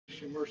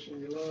your mercy,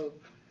 and your love,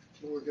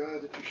 Lord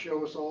God, that you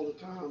show us all the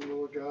time,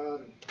 Lord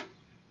God. And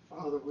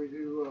Father, we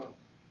do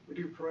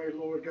pray,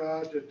 Lord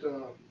God, that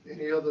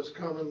any others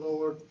coming,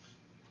 Lord,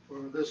 for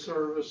this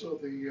service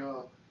of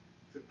the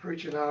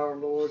preaching hour,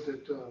 Lord,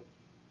 that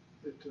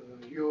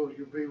you'll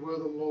be with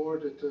them,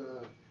 Lord, that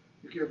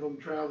you give them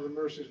traveling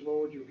mercies,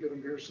 Lord. You'll get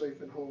them here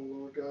safe and whole,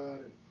 Lord God.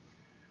 And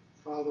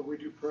Father, we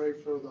do pray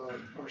for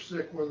our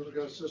sick ones. We've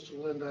got Sister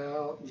Linda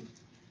out, and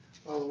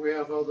Father, we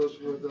have others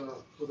with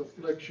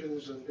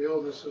afflictions and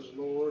illnesses,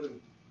 Lord. And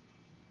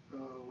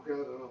we've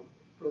got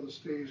Brother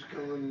Steve's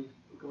going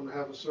to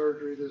have a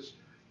surgery this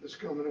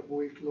coming up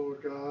week,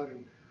 Lord God.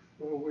 And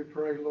Lord, we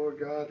pray, Lord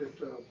God, that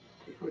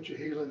you put your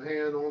healing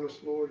hand on us,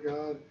 Lord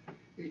God,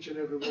 each and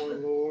every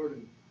one,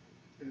 Lord,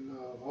 and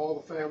all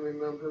the family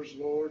members,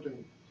 Lord.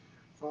 And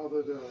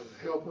Father, to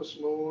help us,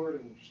 Lord,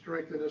 and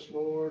strengthen us,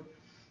 Lord.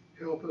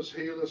 Help us,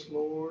 heal us,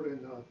 Lord,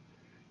 and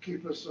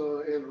keep us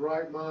in the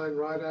right mind,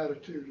 right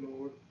attitude,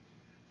 Lord.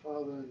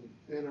 Father,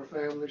 and our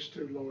families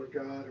too, Lord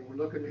God. And we're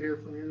looking to hear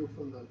from you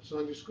from the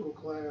Sunday school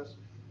class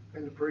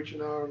and the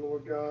preaching hour,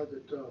 Lord God,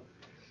 that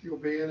you'll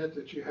be in it,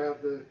 that you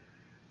have the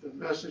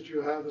message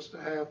you have us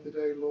to have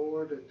today,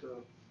 Lord, that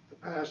the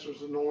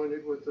pastor's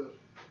anointed with the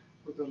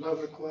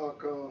 11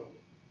 o'clock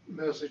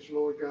message,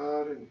 Lord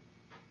God, and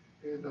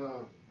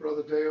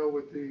Brother Dale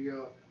with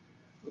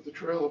the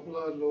trail of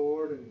blood,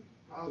 Lord, and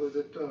Father,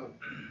 that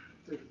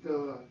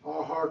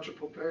our hearts are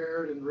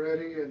prepared and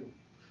ready, and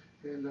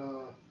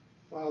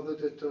Father,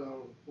 that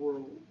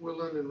we're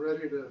willing and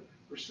ready to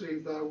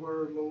receive thy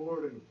word,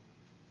 Lord. And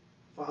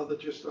Father,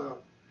 just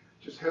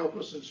help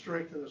us and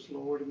strengthen us,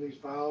 Lord, in these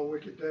vile,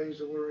 wicked days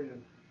that we're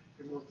in.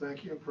 And we'll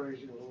thank you and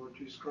praise you, Lord. In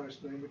Jesus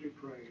Christ's name we do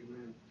pray.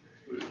 Amen.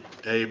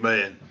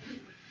 Amen.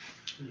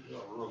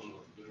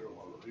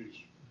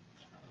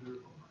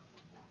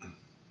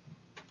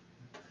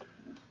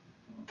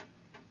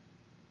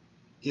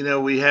 You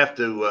know, we have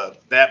to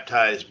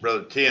baptize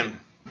Brother Tim,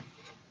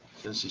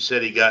 since he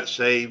said he got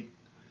saved.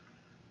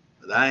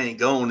 But I ain't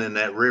going in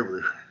that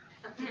river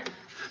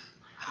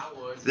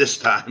this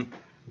time.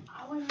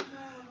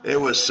 It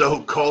was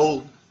so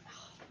cold.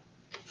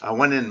 I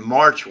went in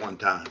March one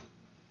time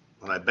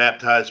when I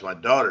baptized my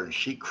daughter, and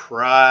she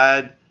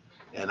cried,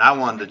 and I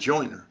wanted to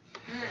join her.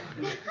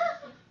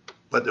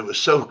 But it was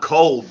so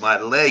cold, my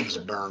legs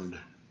burned.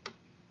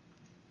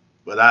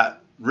 But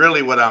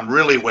what I'm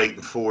really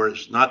waiting for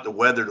is not the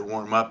weather to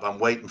warm up. I'm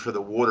waiting for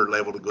the water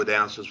level to go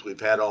down since we've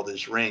had all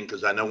this rain,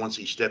 because I know once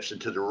he steps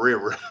into the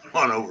river,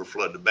 I'll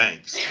overflood the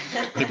banks.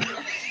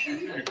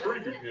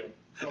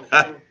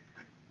 I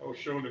was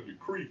showing him the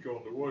creek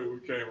on the way. We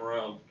came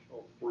around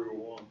on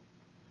 301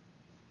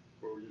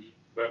 where we was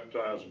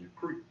baptizing the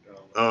creek down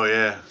there. Oh,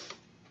 yeah.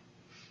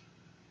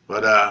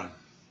 But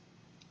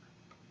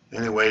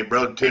anyway,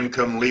 Brother Tim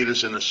come lead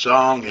us in a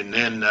song, and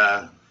then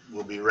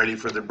we'll be ready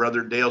for the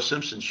Brother Dale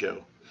Simpson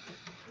show.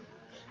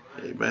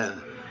 Amen.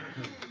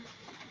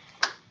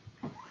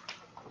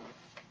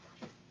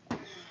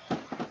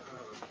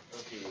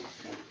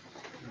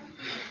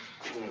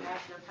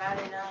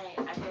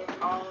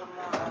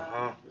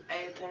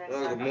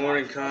 Well, good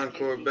morning,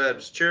 Concord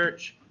Baptist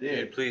Church.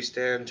 Yeah. Please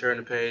stand and turn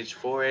to page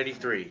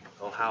 483.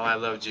 Oh, how I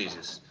love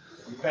Jesus.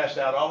 You passed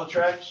out all the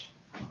tracts?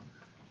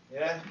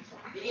 Yeah?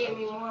 You gave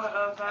me more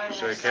of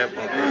Should I cap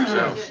one for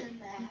himself?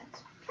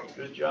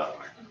 Good job.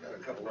 Got a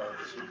couple of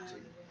this too.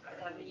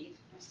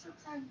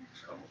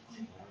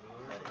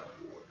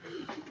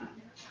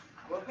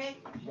 Okay.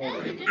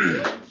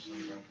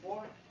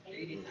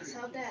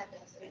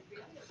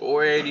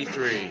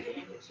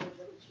 483.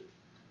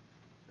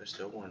 They're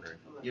still wondering.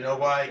 You know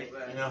why?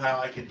 You know how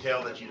I can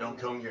tell that you don't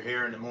comb your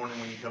hair in the morning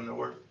when you come to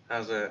work?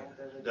 How's that?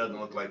 It doesn't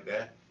look like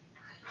that.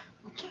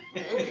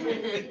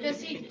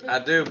 I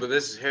do, but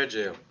this is hair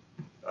gel.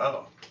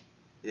 Oh.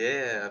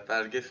 Yeah, I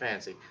thought I'd get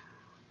fancy.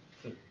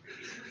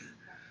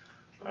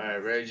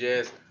 Alright, ready,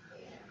 Jazz?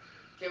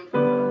 There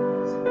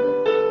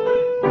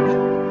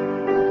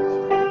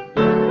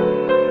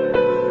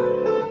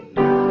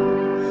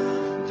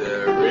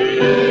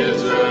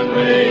is a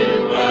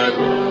name I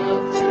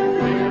love to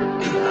hear.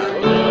 I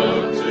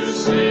love to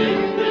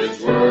sing His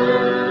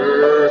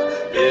word.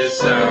 It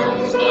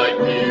sounds like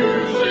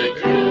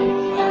music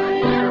in my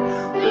ear.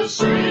 The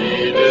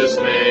sweetest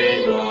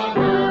name on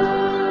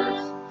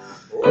earth.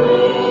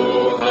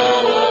 Oh,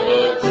 how I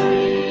love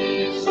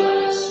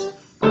Jesus.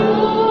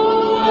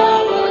 Oh,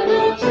 how I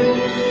love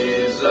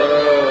Jesus.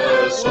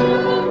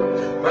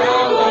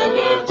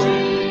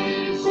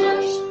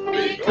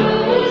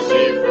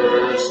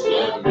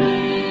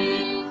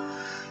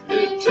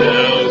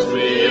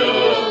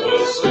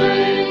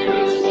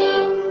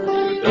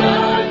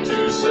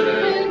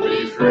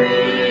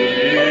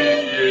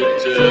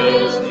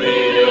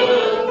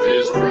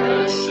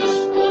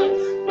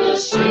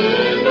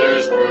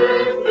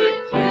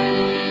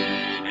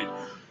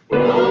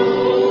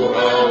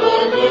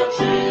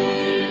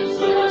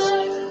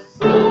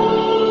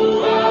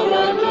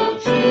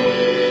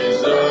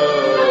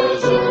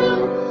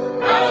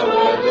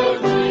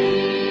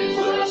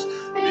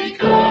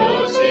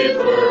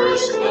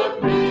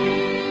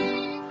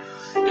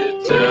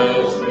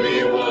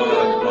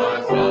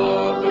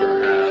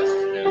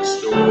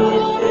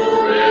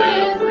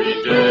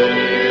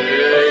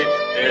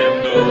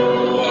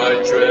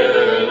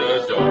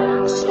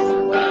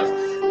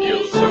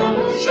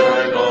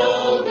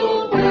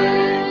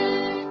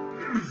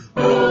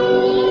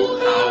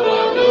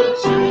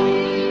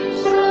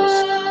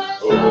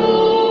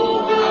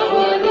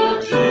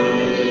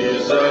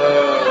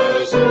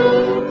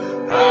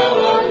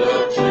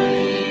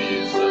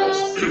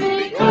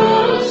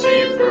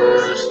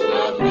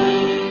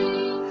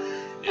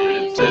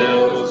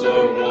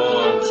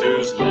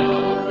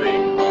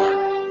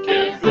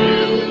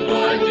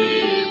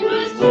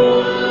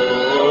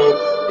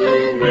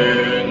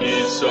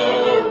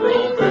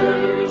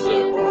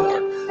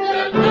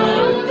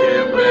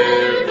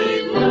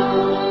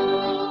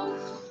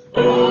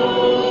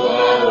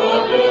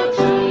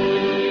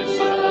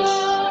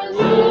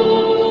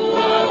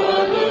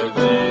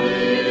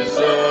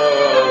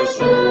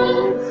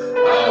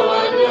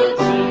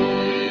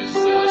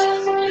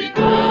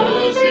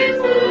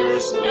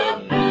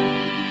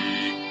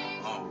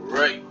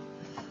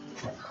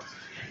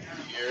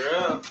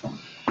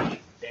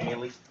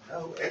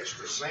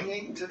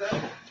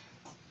 today?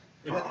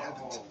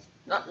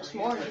 Not this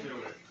morning.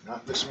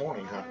 Not this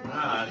morning, huh?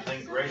 Nah, I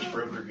think Grace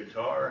broke her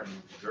guitar and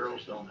the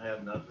girls don't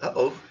have nothing.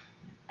 Uh-oh.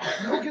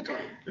 No guitar.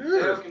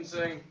 Dale can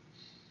sing.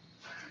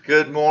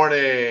 Good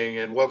morning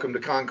and welcome to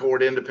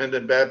Concord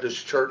Independent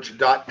Baptist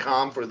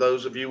Church.com for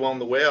those of you on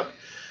the web.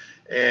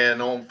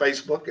 And on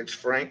Facebook, it's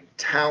Frank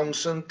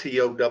Townsend,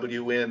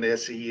 Townsend.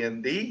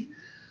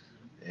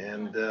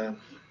 And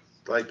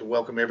I'd like to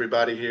welcome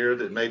everybody here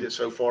that made it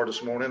so far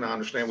this morning. I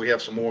understand we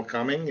have some more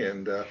coming,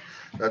 and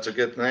that's a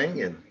good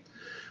thing. And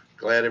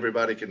glad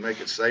everybody can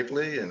make it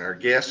safely. And our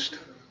guest,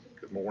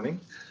 good morning.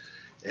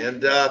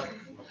 And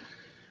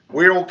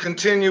we'll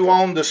continue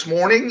on this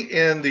morning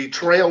in the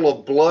Trail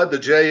of Blood, the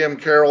J.M.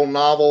 Carroll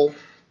novel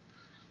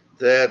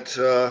that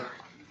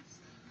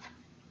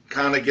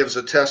kind of gives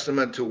a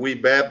testament to we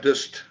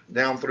Baptists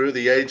down through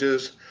the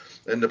ages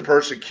and the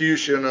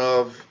persecution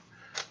of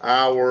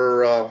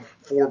our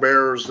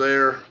forebears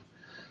there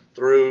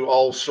through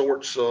all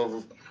sorts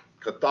of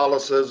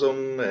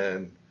Catholicism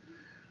and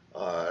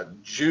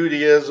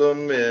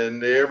Judaism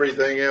and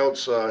everything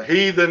else,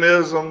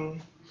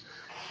 heathenism,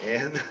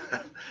 and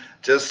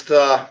just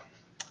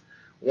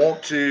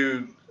want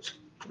to,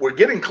 we're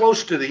getting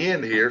close to the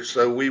end here,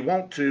 so we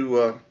want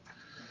to,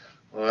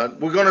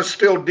 we're going to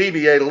still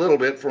deviate a little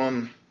bit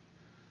from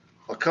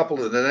a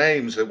couple of the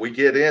names that we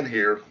get in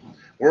here.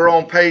 We're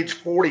on page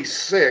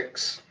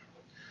 46,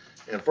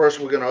 and first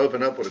we're going to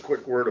open up with a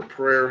quick word of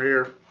prayer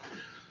here.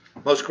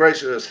 Most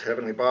gracious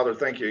Heavenly Father,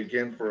 thank you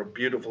again for a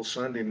beautiful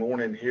Sunday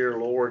morning here,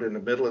 Lord, in the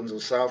Midlands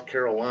of South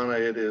Carolina.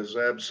 It is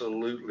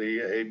absolutely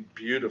a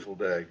beautiful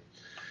day.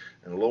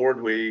 And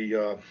Lord, we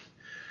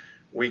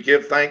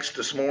give thanks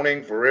this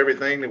morning for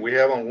everything that we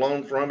have on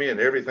loan from you and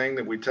everything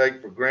that we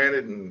take for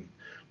granted. And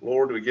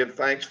Lord, we give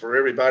thanks for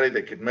everybody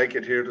that could make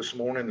it here this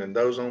morning, and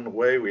those on the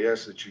way, we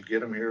ask that you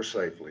get them here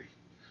safely.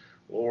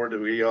 Lord,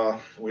 we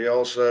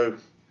also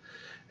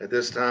at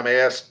this time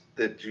ask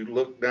that you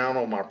look down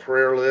on my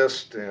prayer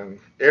list and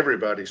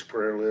everybody's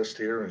prayer list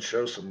here and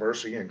show some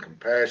mercy and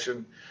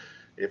compassion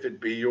if it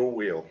be your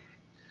will.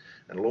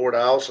 And Lord,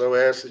 I also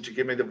ask that you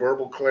give me the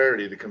verbal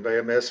clarity to convey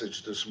a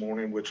message this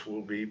morning which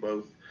will be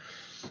both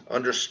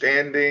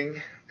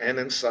understanding and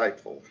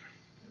insightful.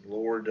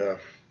 Lord,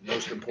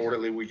 most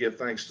importantly, we give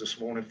thanks this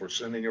morning for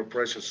sending your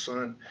precious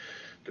Son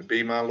to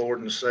be my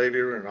Lord and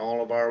Savior and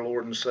all of our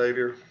Lord and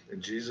Savior.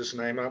 In Jesus'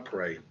 name I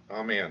pray.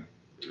 Amen.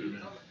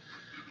 Amen.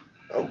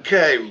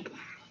 Okay,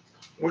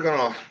 we're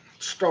going to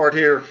start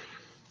here.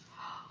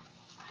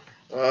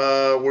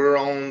 We're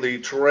on the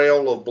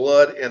Trail of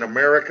Blood in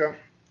America.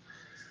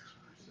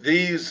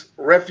 These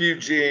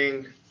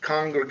refugee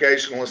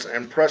Congregationalists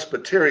and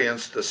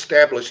Presbyterians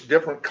established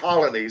different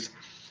colonies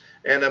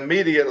and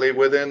immediately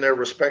within their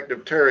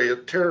respective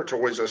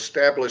territories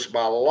established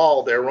by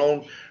law their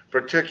own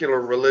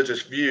particular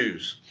religious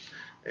views.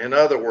 In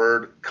other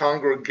words,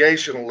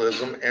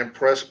 Congregationalism and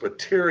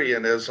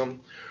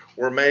Presbyterianism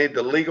were made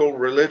the legal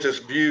religious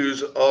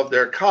views of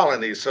their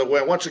colonies. So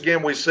once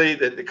again we see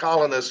that the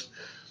colonists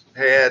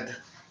had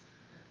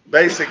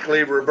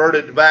basically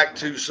reverted back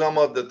to some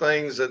of the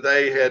things that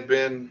they had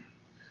been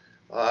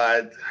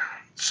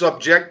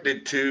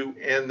subjected to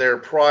in their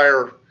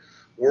prior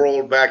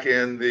world back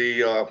in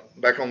the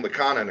back on the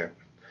continent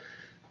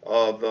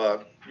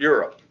of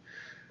Europe.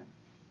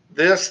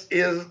 This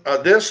is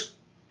this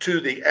to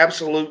the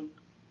absolute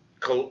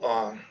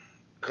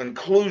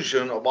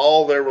conclusion of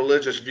all their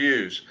religious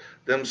views,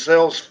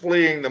 themselves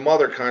fleeing the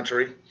mother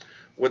country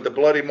with the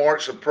bloody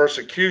marks of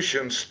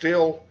persecution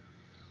still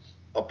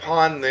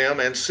upon them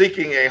and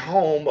seeking a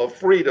home of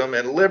freedom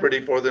and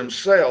liberty for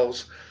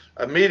themselves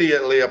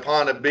immediately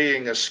upon it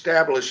being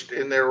established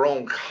in their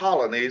own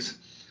colonies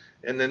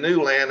in the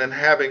new land and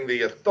having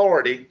the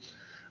authority.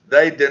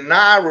 They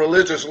deny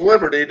religious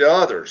liberty to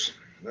others.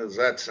 Does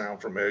that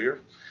sound familiar?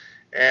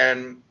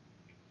 And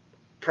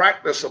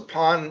practice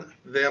upon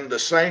them the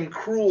same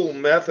cruel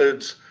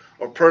methods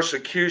of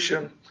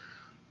persecution,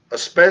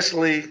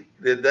 especially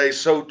did they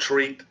so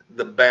treat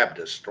the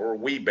Baptists, or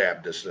we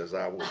Baptists as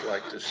I would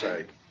like to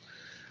say.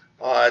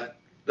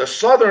 The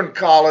southern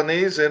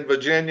colonies in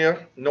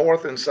Virginia,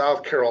 North and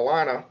South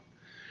Carolina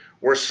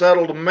were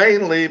settled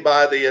mainly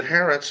by the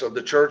adherents of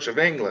the Church of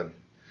England.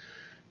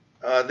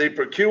 The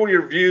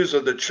peculiar views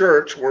of the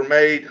church were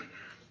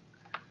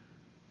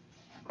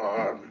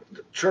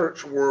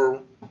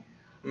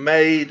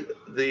made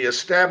the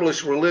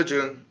established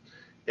religion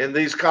in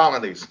these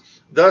colonies.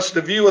 Thus,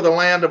 the view of the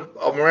land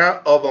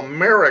of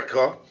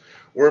America,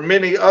 where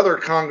many other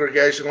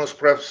Congregationalists,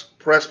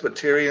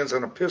 Presbyterians,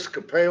 and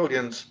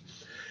Episcopalians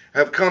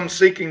have come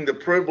seeking the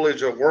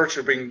privilege of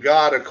worshiping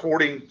God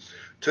according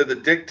to the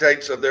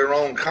dictates of their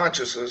own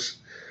consciences,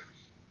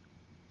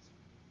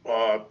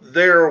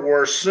 there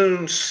were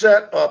soon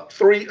set up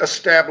 3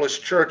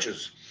 established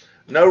churches.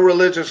 No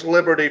religious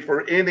liberty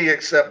for any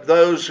except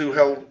those who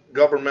held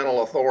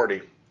governmental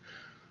authority.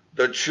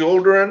 The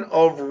children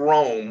of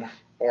Rome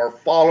are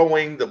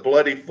following the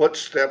bloody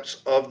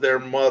footsteps of their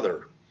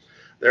mother.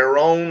 Their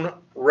own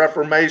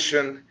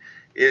reformation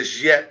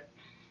is yet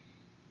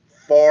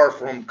far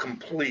from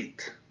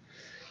complete.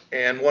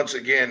 And once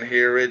again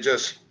here, it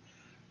just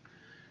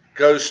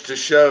goes to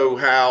show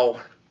how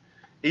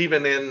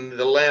even in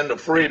the land of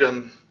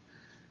freedom,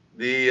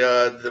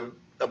 the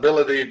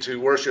ability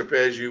to worship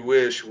as you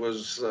wish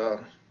was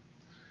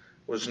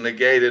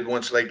negated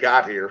once they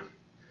got here.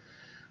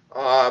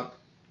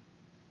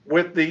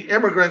 With the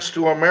immigrants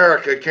to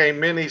America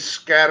came many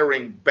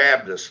scattering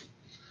Baptists,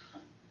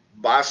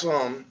 by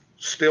some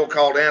still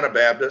called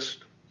Anabaptists.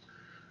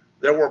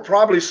 There were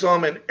probably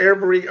some in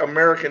every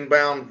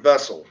American-bound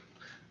vessel.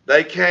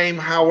 They came,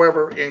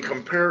 however, in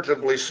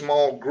comparatively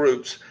small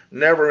groups,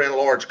 never in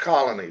large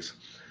colonies.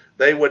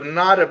 They would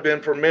not have been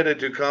permitted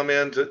to come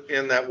in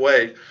that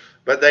way,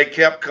 but they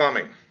kept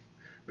coming.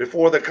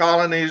 Before the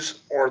colonies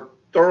are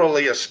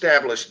thoroughly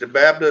established, the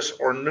Baptists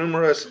are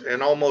numerous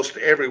and almost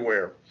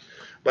everywhere.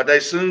 But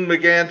they soon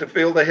began to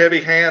feel the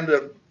heavy hand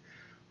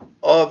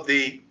of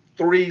the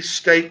 3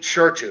 state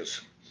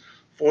churches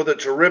for the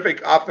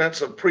terrific offense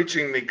of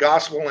preaching the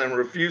gospel and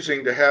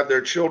refusing to have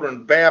their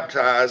children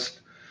baptized,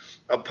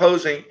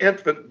 opposing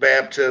infant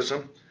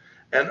baptism,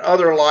 and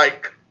other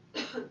like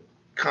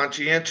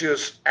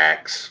conscientious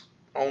acts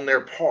on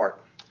their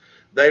part.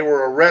 They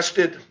were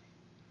arrested,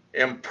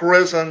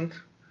 imprisoned,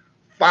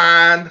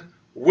 fined,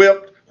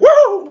 whipped,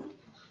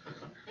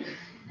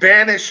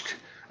 banished,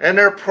 and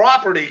their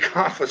property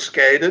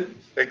confiscated,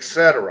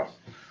 etc.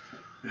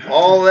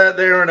 All that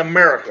there in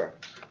America.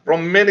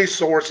 From many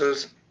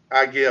sources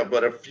I give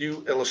but a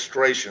few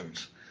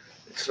illustrations.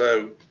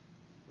 So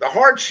the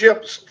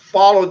hardships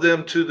followed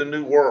them to the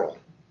New World.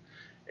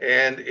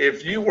 And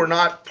if you were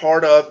not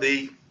part of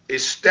the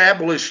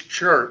established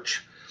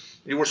church,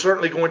 you were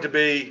certainly going to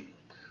be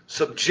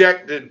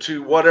subjected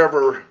to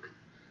whatever,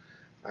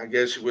 I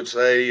guess you would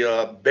say,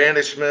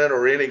 banishment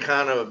or any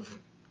kind of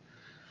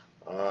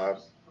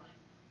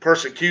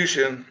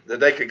persecution that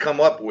they could come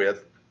up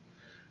with.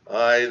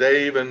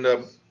 They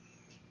even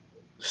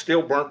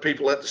still burnt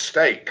people at the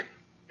stake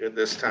at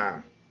this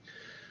time.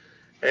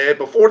 And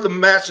before the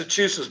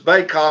Massachusetts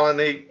Bay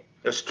Colony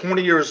was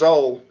 20 years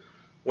old,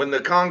 when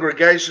the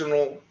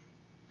Congregational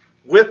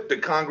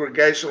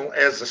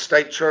as the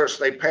state church,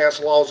 they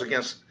passed laws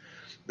against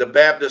the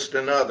Baptists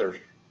and others.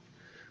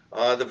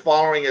 The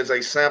following is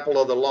a sample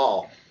of the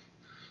law.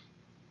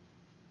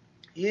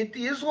 It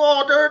is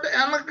ordered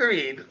and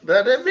agreed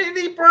that if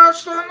any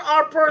person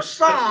or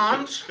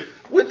persons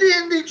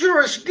within the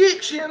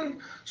jurisdiction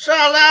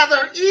shall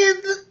either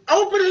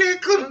openly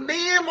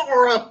condemn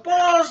or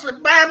oppose the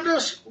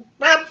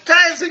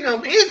baptizing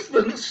of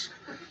infants,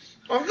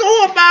 or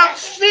go about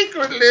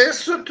secretly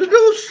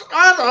seduce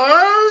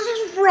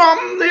others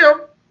from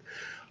their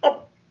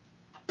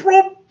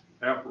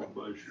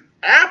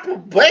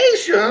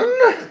approbation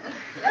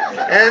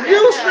and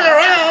use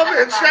thereof,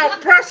 it shall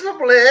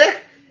personally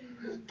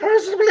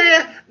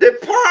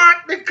depart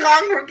the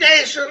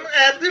congregation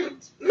and the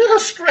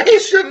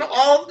administration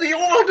of the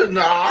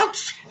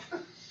ordinance.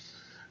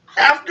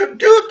 After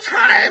due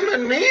time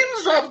and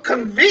means of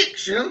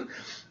conviction,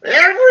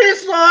 every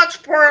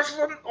such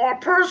person or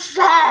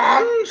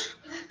persons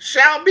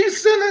shall be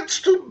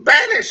sentenced to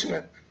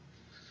banishment.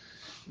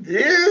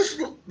 This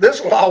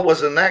law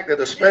was enacted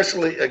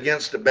especially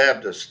against the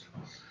Baptists.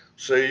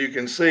 So you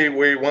can see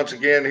we once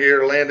again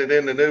here landed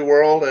in the New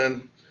World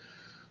and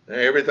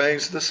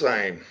everything's the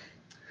same.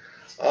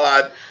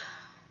 By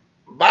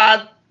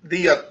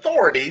the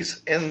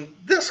authorities in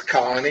this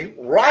colony,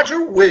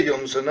 Roger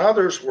Williams and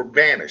others were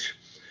banished.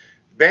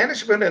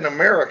 Banishment in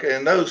America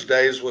in those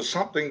days was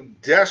something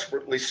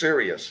desperately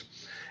serious.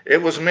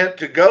 It was meant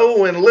to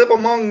go and live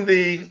among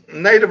the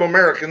Native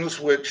Americans,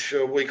 which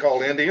we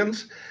call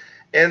Indians.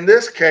 In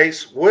this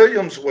case,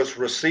 Williams was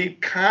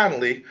received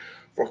kindly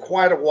for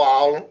quite a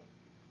while,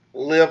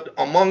 lived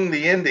among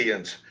the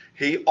Indians.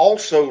 He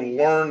also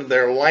learned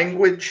their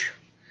language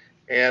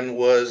and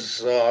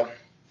was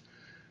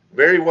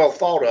very well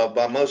thought of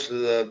by most of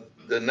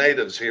the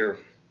natives here.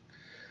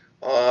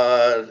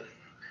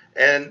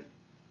 And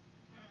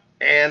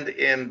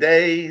in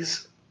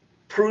days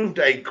proved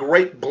a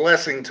great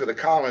blessing to the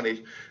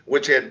colony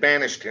which had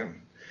banished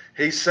him.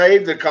 He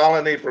saved the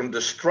colony from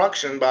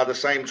destruction by the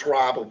same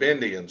tribe of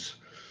Indians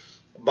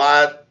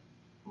by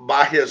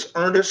his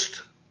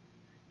earnest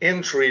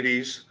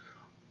entreaties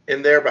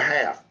in their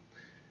behalf.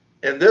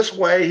 In this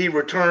way, he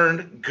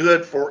returned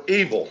good for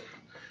evil.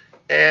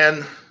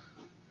 And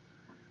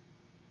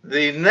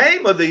the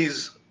name of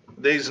these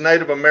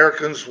Native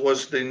Americans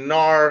was the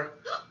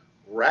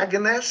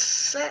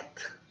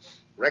Narragansett.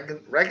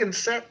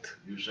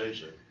 You say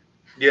so.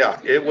 Yeah,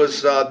 it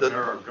was the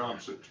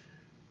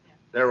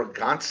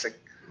Narragansett.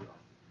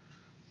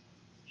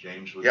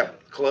 James was.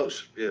 Yep,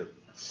 close. Yeah,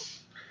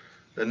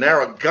 the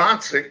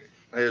Narragansett,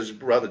 as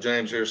Brother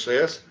James here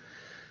says.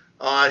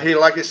 He,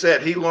 like I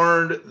said, he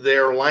learned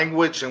their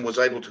language and was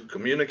able to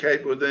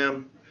communicate with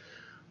them.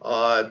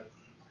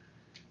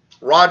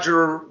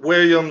 Roger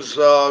Williams,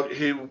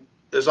 he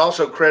is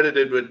also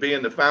credited with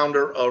being the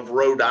founder of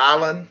Rhode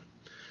Island.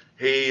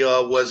 He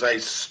was a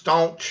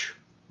staunch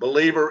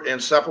believer in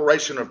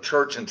separation of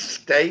church and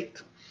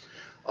state.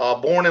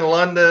 born in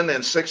London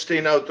in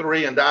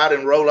 1603 and died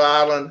in Rhode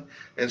Island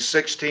in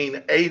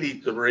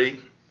 1683,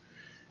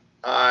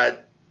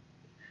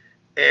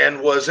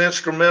 and was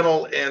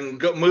instrumental in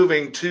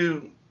moving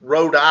to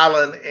Rhode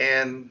Island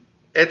and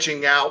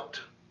etching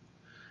out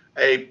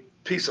a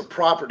piece of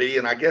property.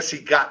 And I guess he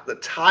got the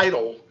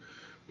title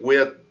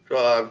with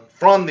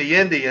from the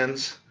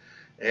Indians.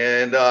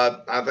 And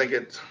I think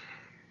it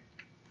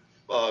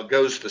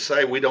goes to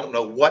say we don't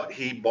know what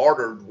he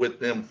bartered with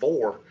them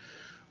for.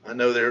 I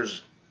know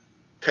there's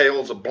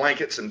tales of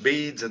blankets and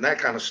beads and that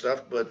kind of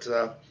stuff, but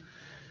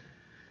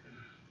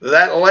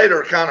that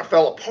later kind of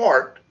fell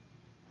apart.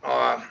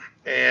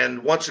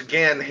 And once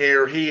again,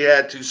 here he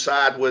had to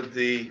side with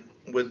the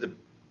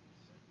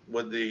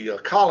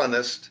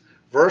colonists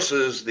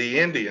versus the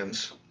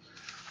Indians.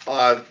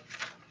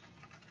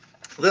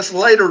 This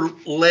later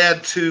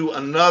led to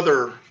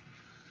another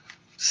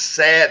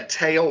sad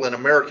tale in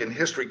American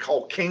history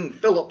called King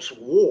Philip's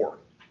War.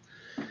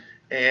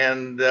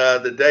 And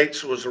the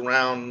dates was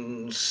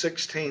around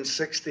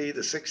 1660 to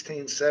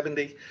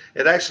 1670.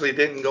 It actually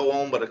didn't go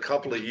on but a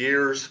couple of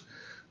years,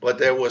 but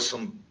there was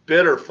some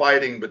bitter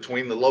fighting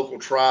between the local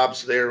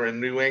tribes there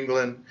in New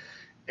England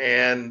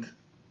and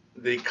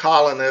the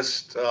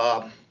colonists.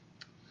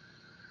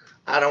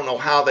 I don't know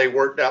how they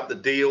worked out the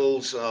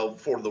deals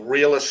for the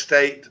real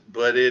estate,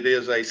 but it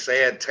is a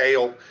sad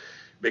tale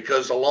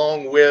because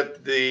along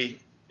with the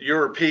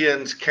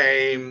Europeans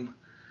came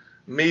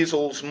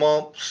measles,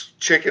 mumps,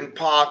 chicken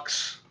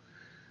pox,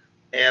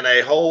 and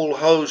a whole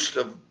host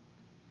of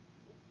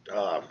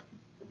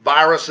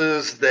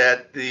viruses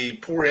that the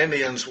poor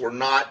Indians were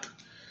not,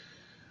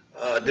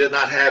 did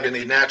not have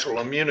any natural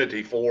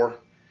immunity for,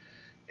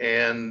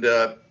 and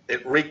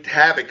it wreaked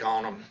havoc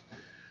on them.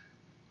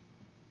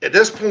 At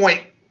this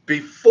point,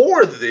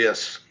 before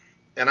this,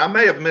 and I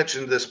may have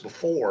mentioned this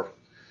before,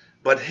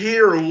 but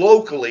here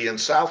locally in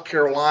South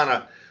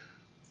Carolina,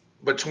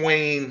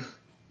 between,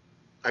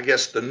 I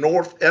guess, the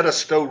North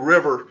Edisto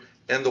River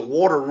and the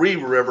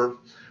Wateree River,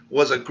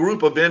 was a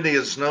group of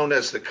Indians known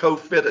as the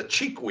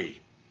Coffitachequee.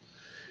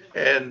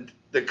 And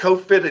the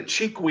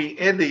Coffitachequee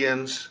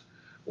Indians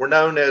were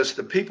known as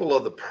the people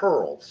of the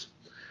pearls.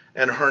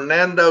 And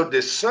Hernando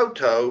de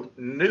Soto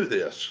knew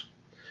this.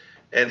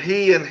 And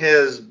he and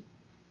his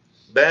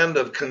band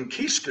of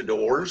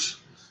conquistadors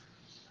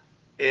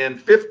in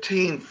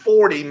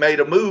 1540 made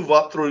a move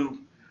up through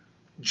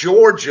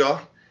Georgia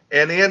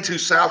and into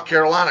South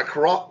Carolina,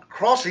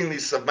 crossing the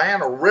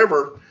Savannah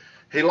River.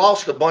 He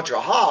lost a bunch of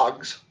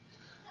hogs,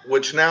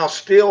 which now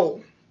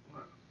still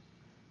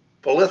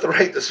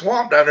proliferate the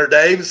swamp down there,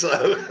 Dave.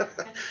 So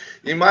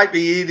you might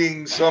be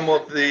eating some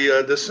of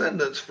the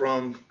descendants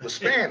from the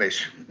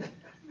Spanish.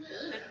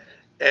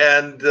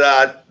 And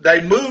they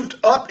moved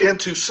up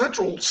into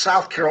central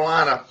South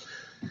Carolina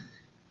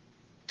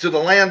to the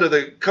land of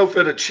the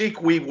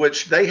Coffitachequee,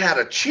 which they had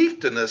a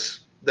chieftainess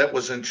that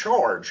was in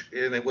charge,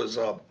 and it was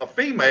a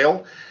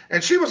female,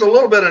 and she was a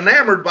little bit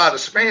enamored by the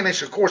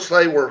Spanish. Of course,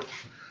 they were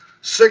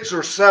 600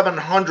 or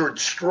 700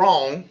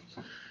 strong.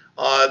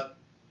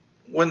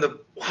 When the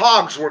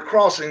hogs were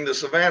crossing the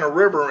Savannah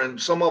River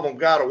and some of them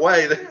got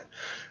away,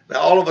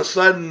 all of a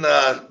sudden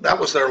that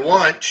was their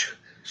lunch.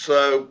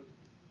 So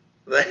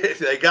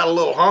they got a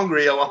little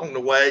hungry along the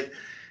way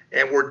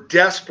and were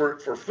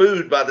desperate for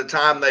food by the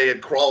time they had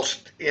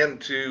crossed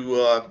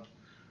the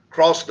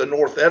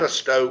North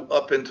Edisto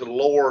up into the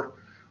lower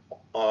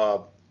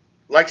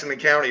Lexington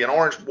County and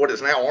what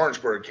is now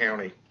Orangeburg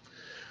County.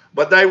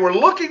 But they were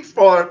looking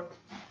for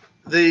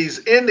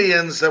these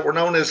Indians that were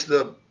known as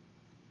the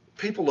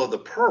people of the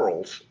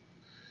pearls.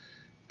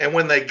 And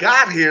when they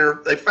got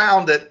here, they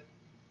found that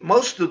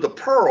most of the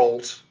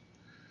pearls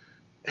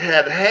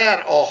had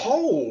a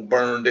hole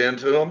burned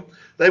into them.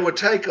 They would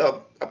take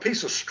a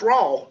piece of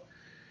straw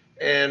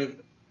and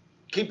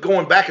keep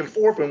going back and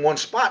forth in one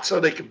spot so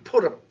they could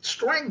put a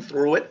string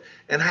through it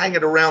and hang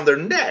it around their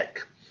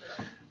neck.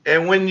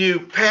 And when you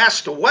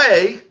passed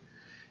away,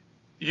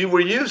 you were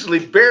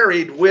usually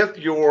buried with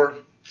your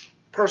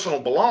personal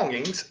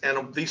belongings,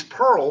 and these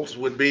pearls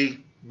would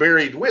be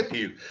buried with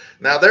you.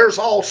 Now, there's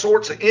all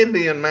sorts of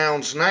Indian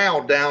mounds now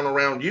down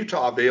around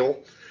Utahville.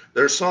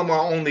 There's some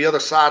on the other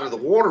side of the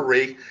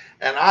Wateree,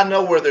 and I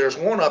know where there's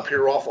one up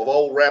here off of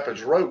Old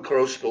Rapids Road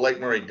close to Lake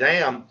Murray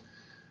Dam,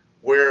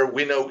 where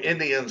we know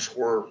Indians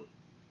were,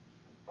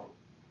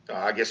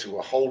 I guess it was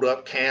a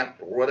hold-up camp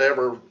or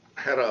whatever,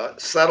 had a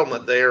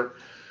settlement there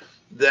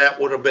that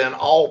would have been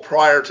all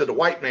prior to the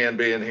white man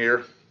being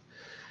here.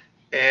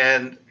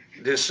 And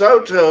De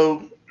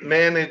Soto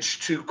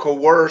managed to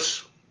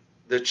coerce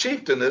the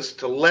chieftainess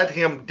to let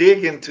him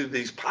dig into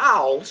these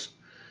piles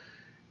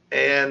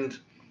and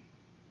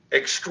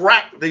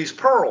extract these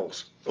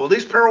pearls. Well,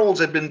 these pearls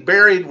had been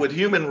buried with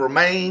human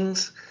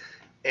remains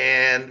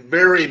and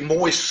very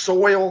moist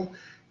soil,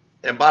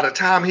 and by the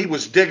time he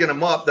was digging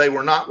them up, they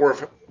were not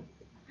worth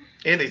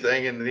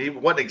anything, and he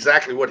wasn't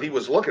exactly what he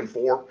was looking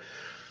for.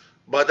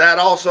 But that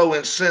also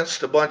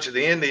incensed a bunch of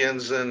the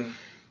Indians, and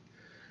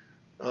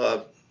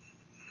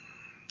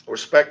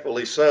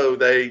respectfully so,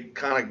 they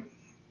kind of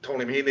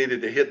told him he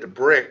needed to hit the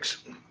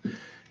bricks.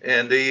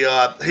 And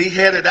he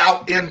headed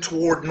out in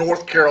toward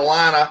North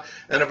Carolina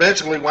and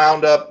eventually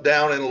wound up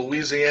down in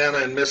Louisiana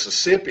and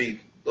Mississippi,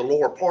 the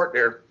lower part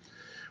there,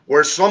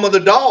 where some of the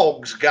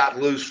dogs got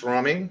loose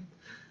from him.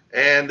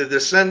 And the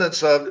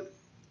descendants of,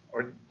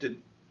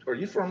 are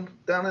you from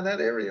down in that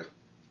area?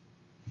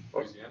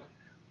 Louisiana?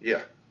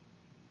 Yeah.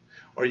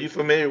 Are you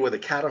familiar with a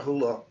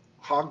Catahoula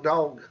hog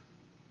dog?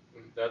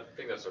 I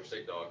think that's our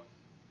state dog.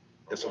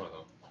 Or It's one of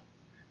them.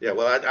 Yeah,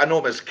 well, I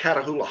know them as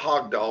Catahoula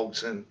hog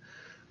dogs, and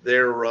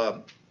they're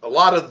a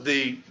lot of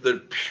the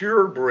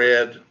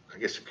purebred, I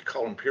guess you could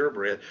call them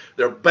purebred,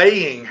 they're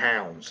baying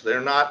hounds.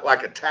 They're not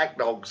like attack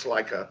dogs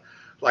like a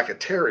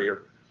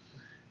terrier.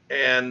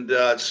 And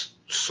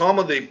some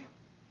of the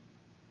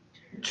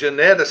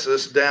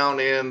geneticists down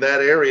in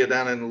that area,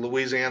 down in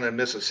Louisiana and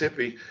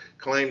Mississippi,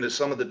 claim that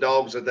some of the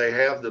dogs that they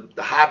have, the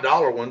high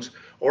dollar ones,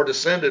 are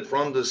descended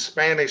from the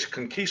Spanish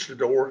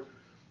conquistador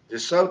De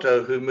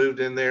Soto, who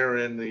moved in there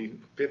in the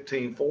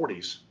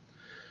 1540s.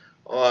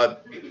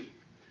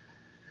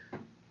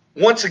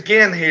 Once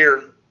again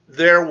here,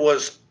 there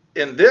was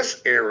in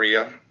this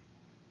area,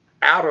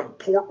 out of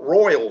Port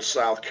Royal,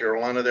 South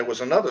Carolina, there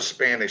was another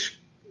Spanish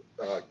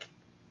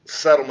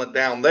settlement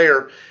down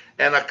there,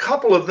 and a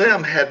couple of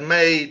them had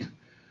made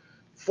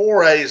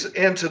forays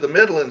into the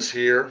Midlands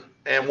here,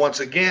 and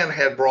once again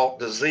had brought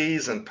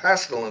disease and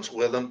pestilence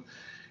with them,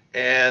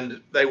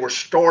 and they were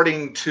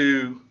starting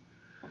to,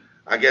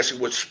 I guess it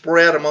would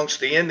spread amongst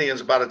the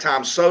Indians by the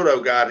time Soto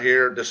got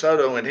here, De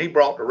Soto, and he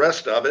brought the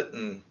rest of it.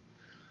 And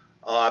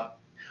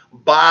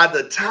by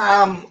the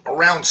time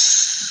around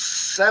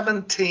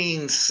 1716,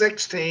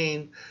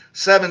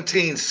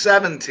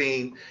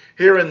 1717,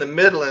 here in the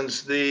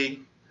Midlands,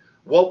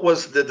 what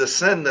was the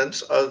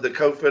descendants of the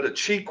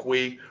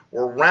Coffitachequi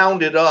were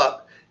rounded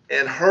up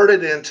and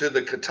herded into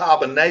the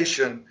Catawba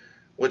Nation,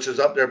 which is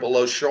up there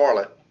below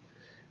Charlotte.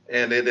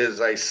 And it is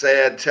a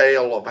sad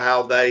tale of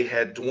how they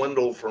had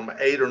dwindled from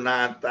 8,000 or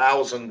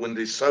 9,000 when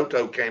De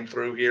Soto came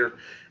through here,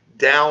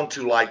 down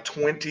to like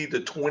 20 to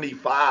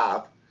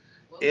 25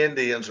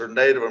 Indians or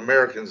Native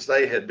Americans.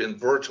 They had been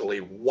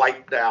virtually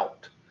wiped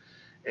out.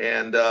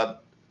 And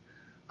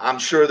I'm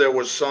sure there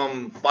was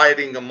some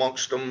fighting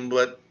amongst them,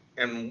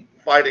 and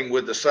fighting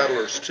with the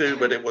settlers too,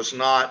 but it was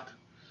not,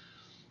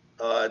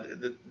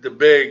 the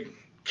big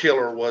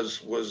killer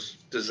was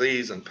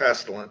disease and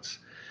pestilence.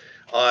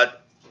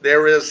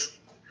 There is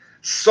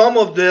some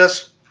of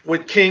this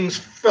with King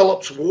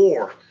Philip's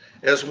War,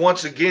 as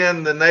once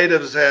again the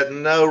natives had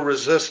no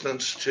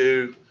resistance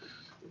to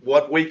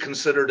what we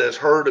considered as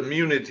herd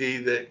immunity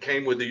that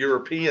came with the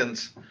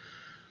Europeans,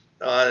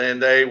 and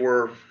they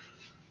were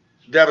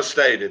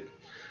devastated.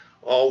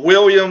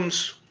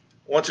 Williams,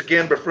 once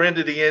again,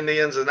 befriended the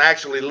Indians and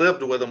actually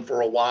lived with them for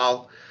a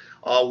while,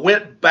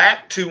 went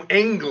back to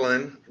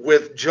England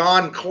with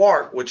John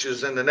Clark, which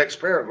is in the next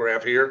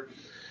paragraph here,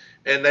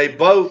 and they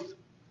both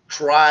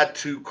tried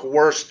to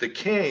coerce the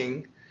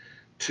king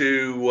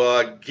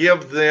to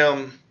give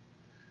them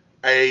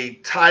a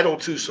title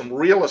to some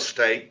real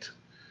estate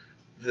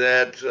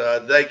that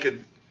they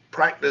could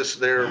practice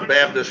their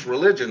Baptist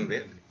religion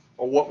in,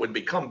 or what would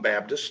become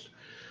Baptist.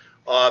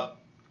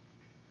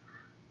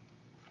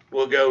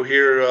 We'll go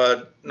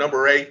here,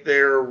 number 8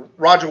 there.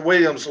 Roger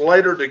Williams,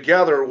 later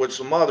together with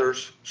some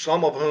others,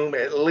 some of whom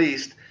at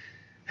least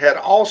had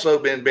also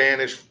been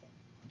banished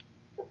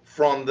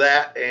from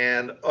that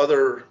and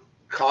other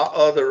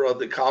of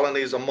the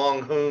colonies,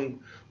 among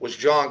whom was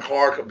John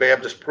Clark, a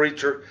Baptist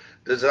preacher,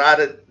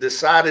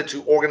 decided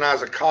to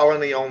organize a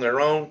colony on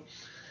their own.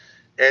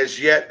 As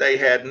yet, they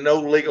had no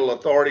legal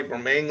authority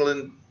from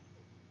England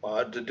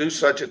to do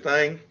such a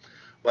thing,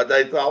 but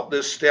they thought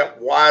this step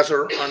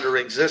wiser under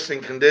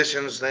existing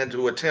conditions than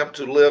to attempt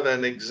to live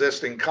in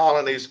existing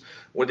colonies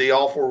with the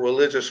awful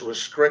religious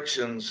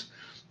restrictions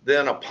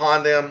then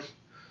upon them.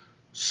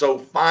 So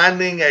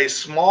finding a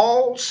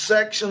small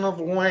section of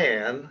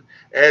land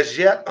as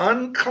yet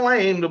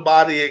unclaimed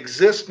by the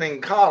existing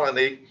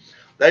colony,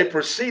 they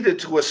proceeded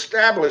to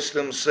establish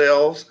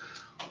themselves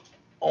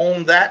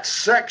on that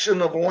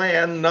section of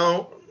land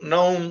now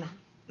known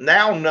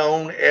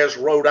as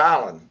Rhode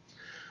Island.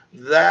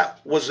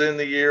 That was in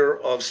the year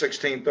of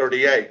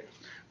 1638.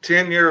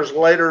 10 years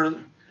later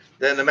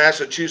than the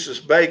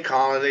Massachusetts Bay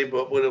Colony,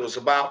 but when it was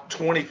about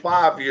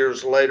 25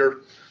 years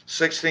later,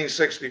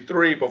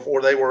 1663,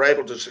 before they were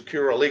able to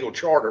secure a legal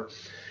charter.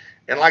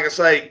 And like I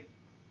say,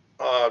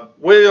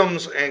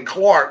 Williams and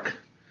Clark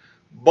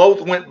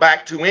both went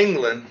back to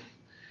England,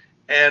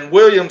 and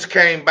Williams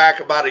came back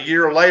about a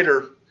year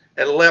later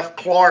and left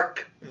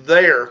Clark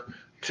there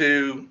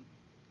to,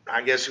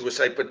 I guess you would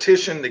say,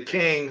 petition the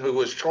king, who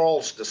was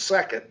Charles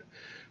II,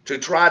 to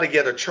try to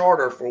get a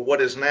charter for what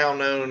is now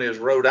known as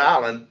Rhode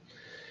Island.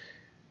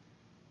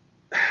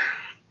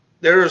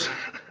 There's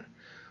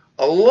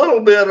a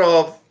little bit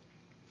of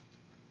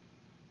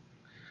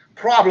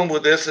problem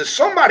with this is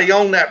somebody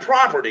owned that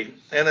property,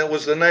 and it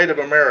was the Native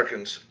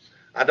Americans.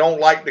 I don't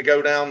like to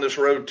go down this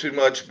road too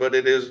much, but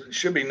it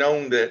should be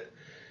known that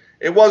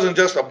it wasn't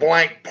just a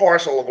blank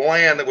parcel of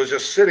land that was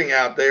just sitting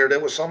out there. There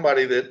was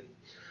somebody that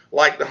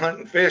liked to hunt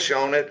and fish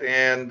on it,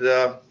 and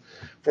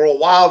for a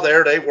while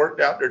there, they worked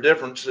out their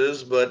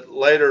differences, but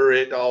later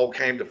it all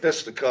came to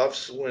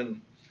fisticuffs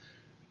when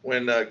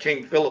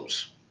King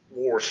Philip's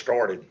War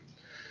started.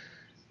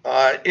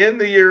 In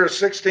the year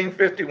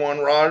 1651,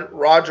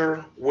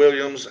 Roger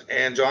Williams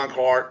and John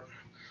Clark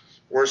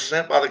were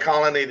sent by the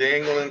colony to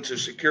England to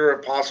secure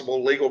a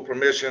possible legal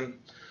permission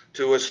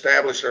to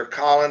establish their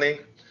colony.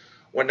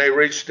 When they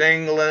reached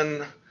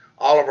England,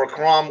 Oliver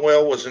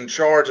Cromwell was in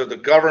charge of the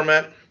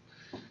government,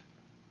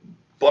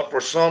 but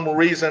for some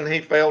reason he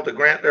failed to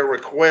grant their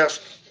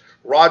request.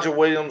 Roger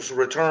Williams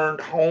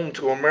returned home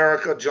to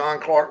America. John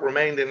Clark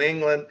remained in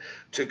England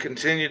to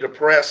continue to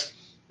press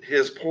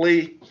his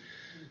plea.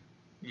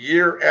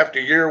 Year after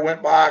year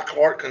went by.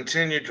 Clark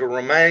continued to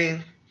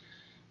remain.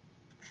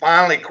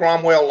 Finally,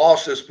 Cromwell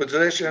lost his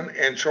position,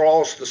 and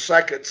Charles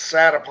II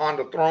sat upon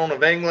the throne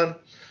of England.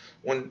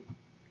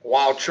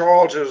 While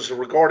Charles is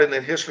regarded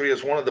in history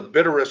as one of the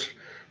bitterest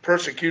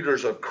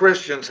persecutors of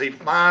Christians, he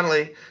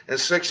finally, in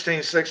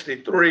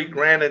 1663,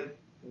 granted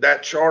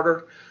that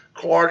charter.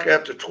 Clark,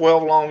 after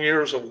 12 long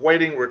years of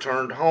waiting,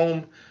 returned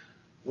home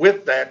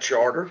with that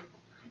charter.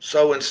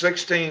 So in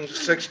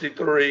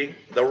 1663,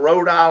 the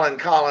Rhode Island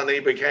colony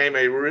became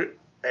a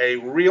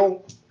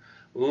real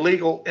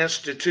legal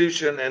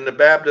institution, and the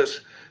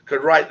Baptists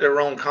could write their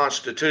own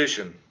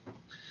constitution.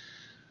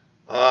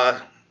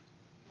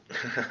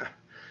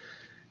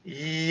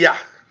 Yeah,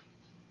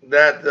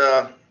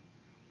 that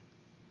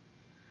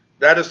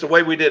is the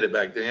way we did it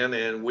back then,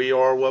 and we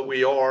are what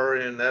we are,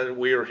 and that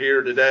we are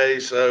here today,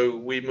 so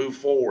we move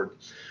forward.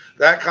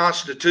 That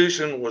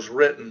Constitution was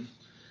written.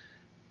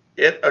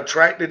 It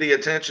attracted the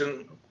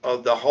attention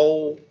of the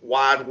whole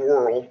wide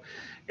world,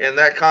 and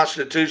that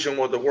Constitution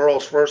was the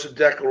world's first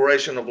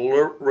declaration of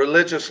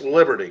religious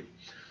liberty.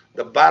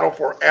 The battle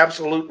for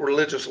absolute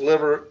religious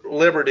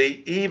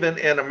liberty, even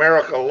in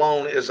America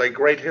alone, is a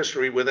great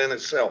history within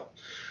itself.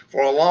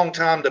 For a long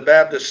time, the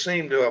Baptists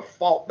seemed to have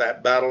fought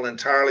that battle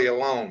entirely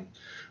alone,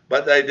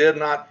 but they did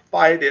not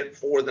fight it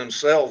for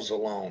themselves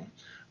alone,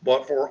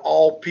 but for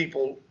all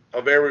people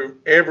of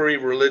every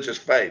religious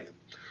faith.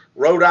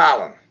 Rhode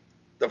Island,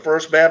 the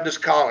first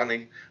Baptist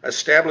colony,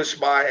 established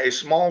by a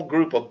small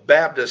group of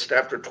Baptists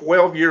after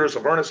 12 years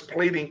of earnest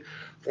pleading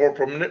for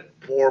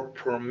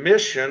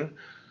permission,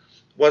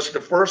 was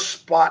the first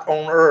spot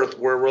on earth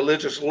where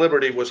religious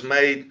liberty was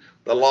made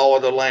the law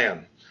of the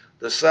land.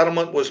 The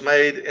settlement was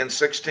made in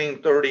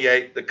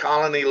 1638, the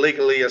colony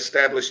legally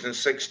established in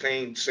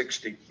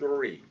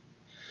 1663.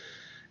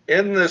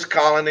 In this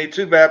colony,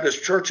 2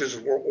 Baptist churches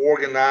were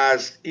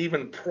organized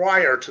even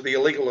prior to the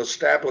illegal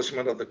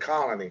establishment of the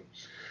colony.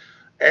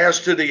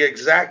 As to the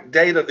exact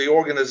date of the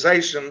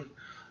organization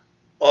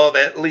of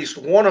at least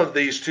one of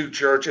these 2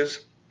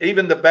 churches,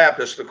 even the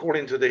Baptists,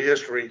 according to the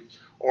history,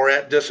 are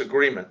at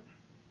disagreement.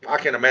 I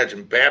can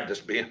imagine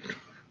Baptists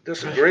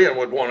disagreeing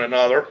with one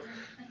another.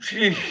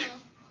 Gee,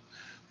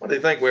 what do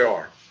you think we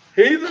are?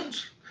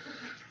 Heathens?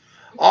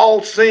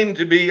 All seem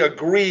to be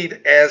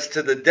agreed as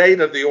to the date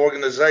of the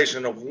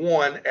organization of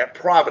one at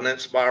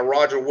Providence by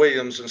Roger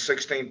Williams in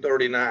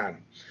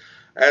 1639.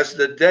 As to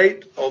the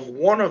date of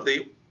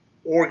the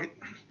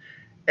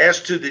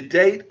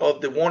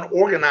one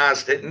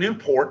organized at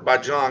Newport by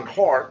John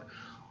Clark,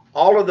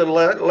 all of the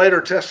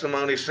later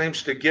testimony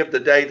seems to give the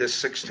date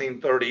as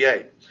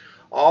 1638.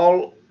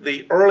 All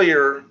the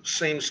earlier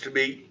seems to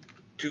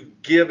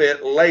give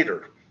it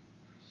later,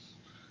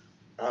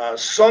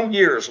 some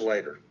years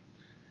later.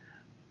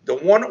 The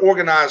one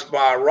organized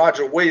by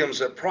Roger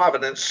Williams at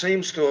Providence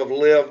seems to have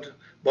lived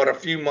but a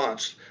few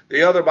months.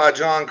 The other by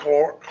John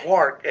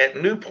Clark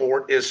at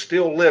Newport is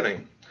still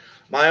living.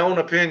 My own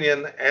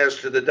opinion as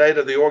to the date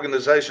of the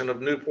organization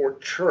of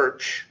Newport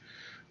Church,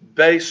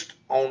 based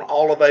on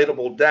all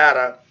available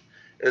data,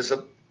 is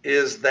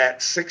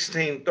that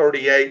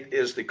 1638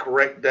 is the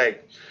correct date.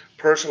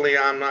 Personally,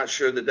 I'm not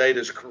sure the date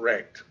is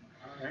correct.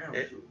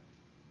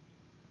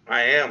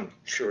 I am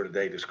sure the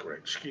date is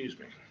correct. Excuse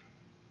me.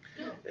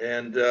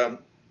 And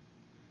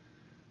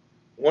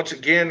once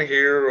again,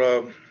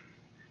 here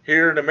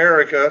in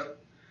America,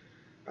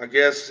 I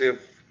guess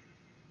if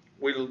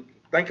we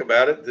think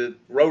about it, that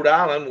Rhode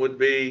Island would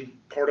be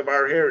part of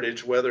our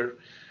heritage, whether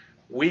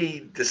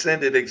we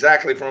descended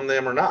exactly from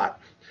them or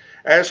not.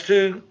 As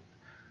to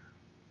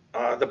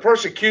the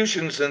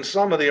persecutions in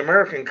some of the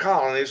American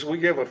colonies, we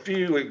give a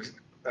few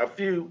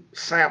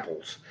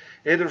samples.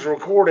 It is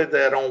recorded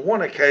that on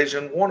one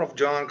occasion, one of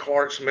John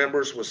Clark's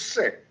members was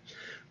sick.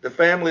 The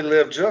family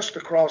lived just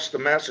across the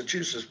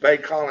Massachusetts Bay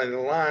Colony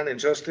line and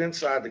just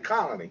inside the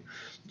colony.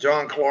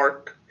 John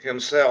Clark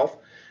himself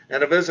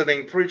and a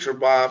visiting preacher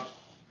by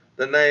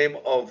the name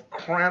of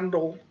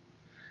Crandall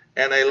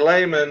and a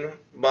layman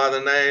by the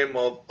name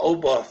of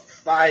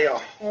Obadiah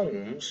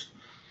Holmes,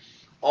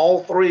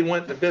 all 3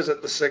 went to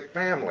visit the sick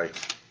family.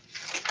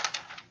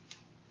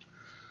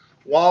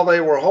 While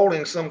they were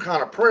holding some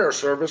kind of prayer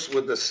service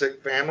with the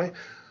sick family,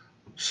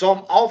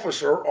 some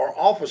officer or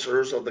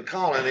officers of the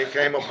colony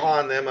came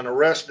upon them and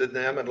arrested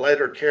them and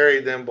later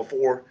carried them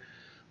before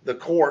the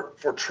court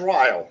for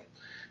trial.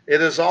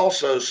 It is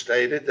also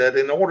stated that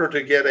in order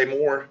to get a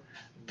more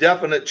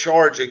definite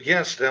charge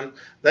against them,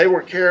 they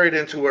were carried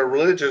into a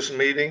religious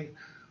meeting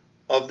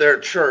of their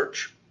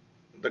church,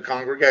 the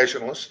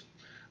Congregationalists,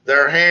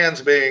 their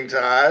hands being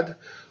tied,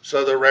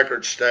 so the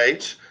record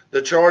states.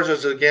 The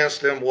charges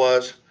against them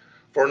was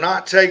for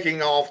not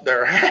taking off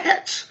their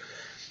hats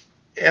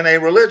in a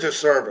religious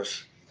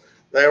service.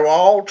 They were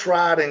all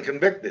tried and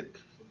convicted.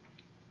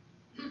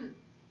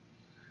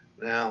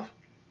 Now,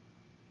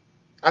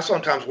 I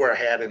sometimes wear a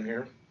hat in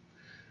here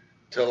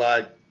till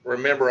I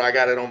remember I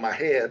got it on my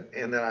head,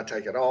 and then I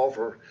take it off,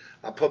 or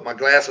I put my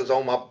glasses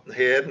on my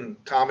head and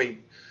Tommy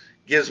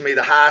gives me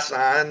the high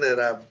sign that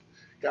I've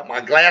got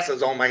my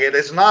glasses on my head.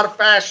 It's not a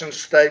fashion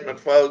statement,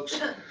 folks.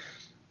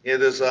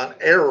 It is an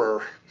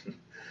error.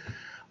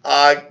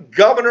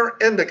 Governor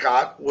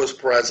Endicott was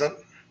present.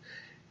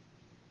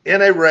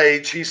 In a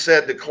rage, he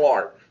said to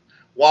Clark,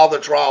 while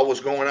the trial was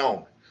going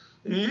on,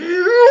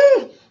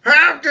 "You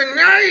have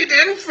denied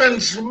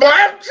infants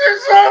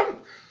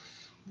baptism."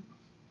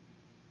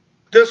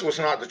 This was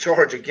not the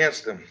charge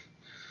against him.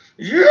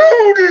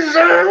 "You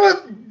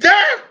deserve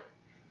death.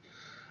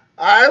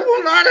 I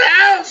will not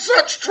have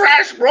such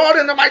trash brought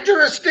into my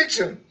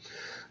jurisdiction.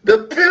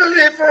 The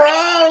penalty for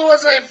all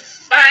was a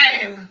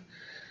fine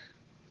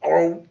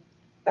or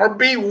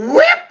be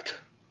whipped."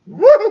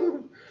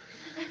 Woo!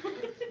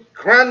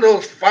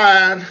 Crandall's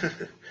fine,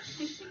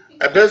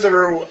 a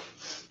visitor,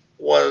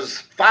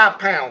 was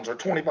 £5 or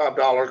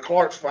 $25.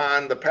 Clark's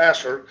fine, the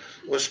pastor,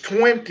 was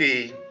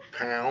 £20,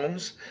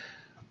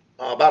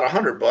 about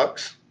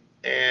 $100.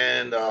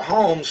 And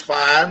Holmes'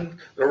 fine,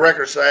 the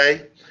records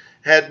say,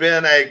 had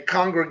been a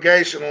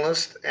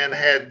Congregationalist and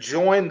had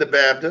joined the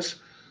Baptists,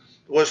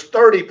 was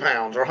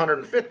 £30 or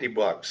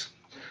 $150.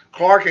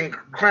 Clark and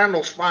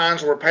Crandall's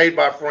fines were paid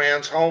by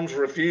friends. Holmes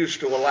refused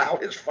to allow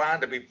his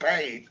fine to be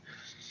paid,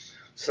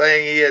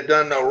 saying he had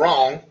done no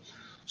wrong,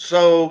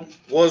 so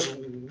was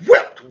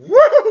whipped.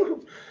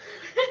 Woo!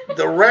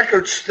 The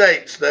record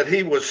states that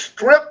he was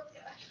stripped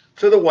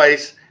to the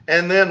waist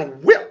and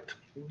then whipped.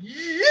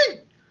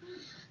 Yeet!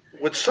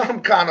 With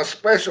some kind of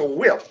special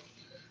whip.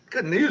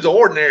 Couldn't use an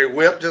ordinary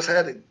whip, just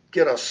had to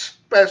get a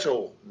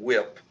special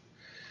whip.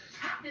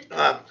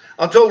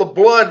 Until the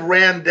blood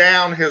ran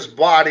down his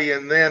body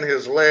and then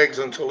his legs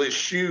until his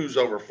shoes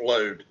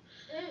overflowed.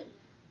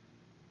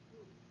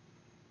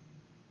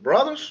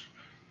 Brothers,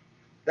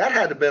 that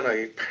had to have been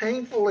a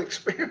painful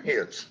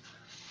experience.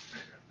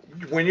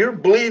 When you're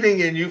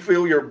bleeding and you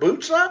feel your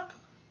boots up.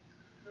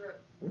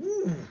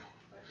 Ooh.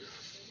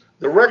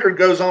 The record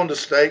goes on to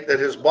state that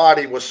his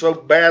body was so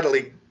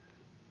badly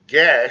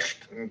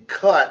gashed and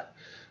cut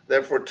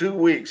that for 2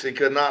 weeks he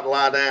could not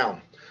lie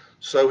down,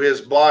 so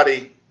his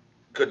body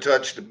could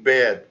touch the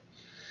bed.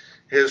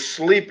 His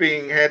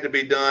sleeping had to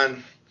be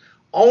done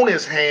on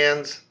his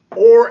hands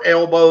or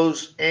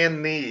elbows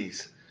and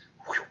knees.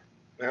 Whew,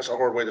 that's a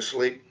hard way to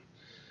sleep.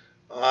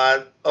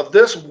 Of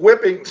this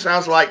whipping,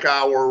 sounds like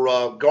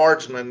our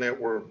guardsmen that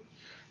were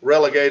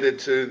relegated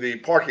to the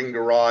parking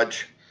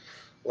garage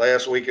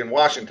last week in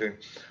Washington.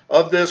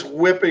 Of this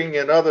whipping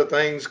and other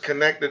things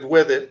connected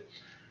with it,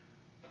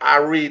 I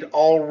read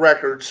all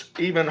records,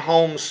 even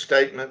Holmes'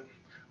 statement.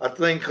 A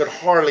thing could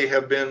hardly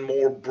have been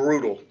more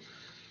brutal.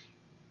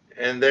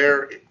 And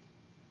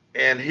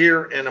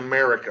here in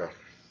America.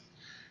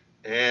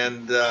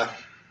 And, that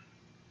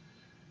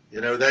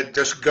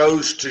just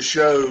goes to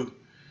show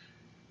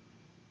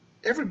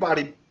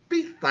everybody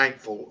be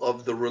thankful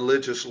of the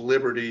religious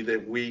liberty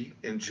that we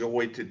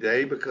enjoy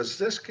today, because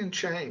this can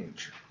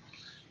change.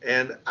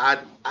 And I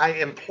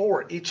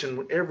implore each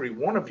and every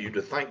one of you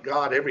to thank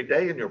God every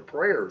day in your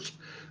prayers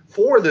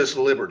for this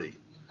liberty.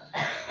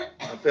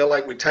 I feel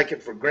like we take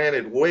it for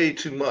granted way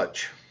too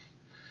much.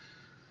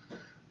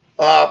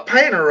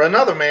 Painter,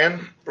 another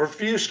man,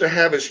 refused to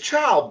have his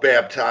child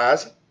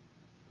baptized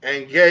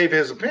and gave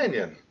his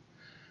opinion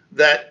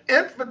that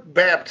infant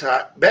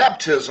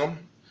baptism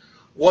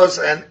was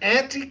an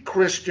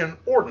anti-Christian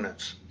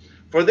ordinance.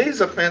 For these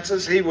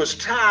offenses, he was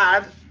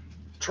tried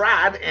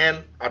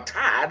and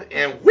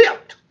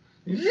whipped.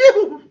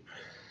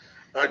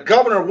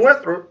 Governor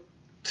Winthrop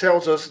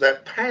tells us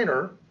that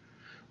Painter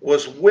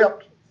was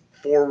whipped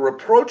for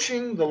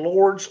reproaching the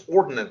Lord's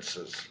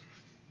ordinances.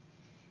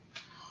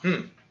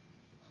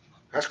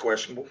 That's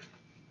questionable.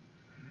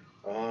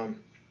 We'll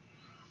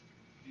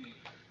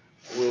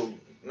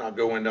not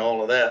go into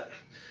all of that.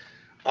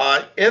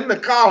 In the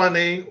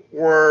colony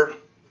where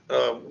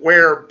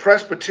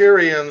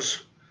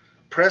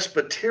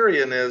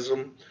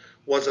Presbyterianism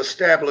was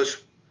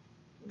established,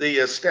 the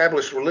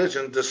established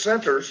religion,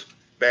 dissenters,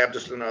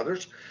 Baptists and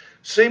others,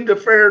 seemed to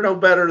fare no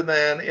better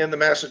than in the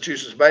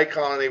Massachusetts Bay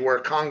Colony, where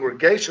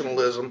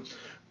Congregationalism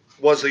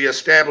was the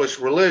established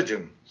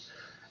religion.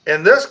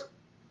 In this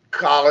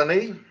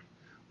colony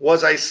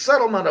was a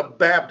settlement of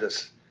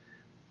Baptists.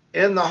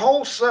 In the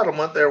whole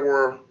settlement, there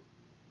were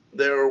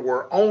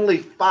only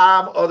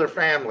 5 other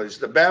families.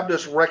 The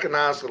Baptists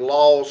recognized the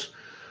laws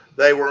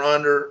they were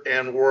under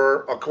and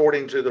were,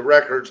 according to the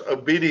records,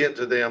 obedient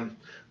to them,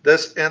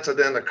 this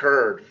incident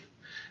occurred.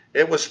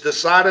 It was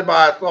decided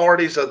by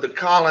authorities of the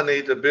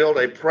colony to build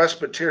a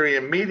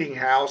Presbyterian meeting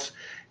house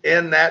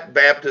in that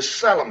Baptist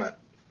settlement.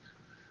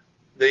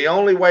 The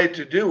only way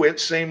to do it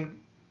seemed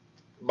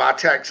by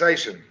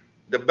taxation.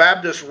 The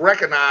Baptists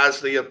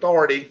recognized the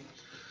authority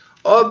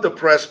of the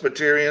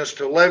Presbyterians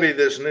to levy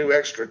this new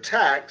extra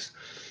tax,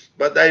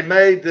 but they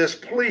made this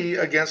plea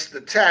against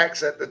the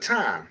tax at the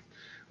time.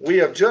 We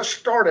have just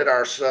started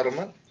our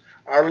settlement.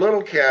 Our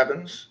little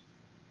cabins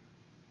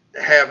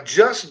have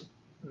just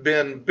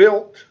been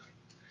built,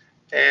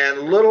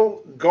 and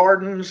little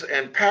gardens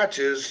and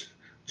patches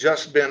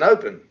just been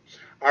opened.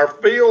 Our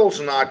fields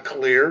not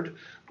cleared.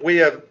 We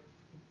have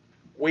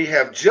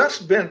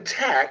just been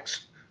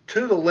taxed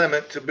to the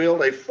limit to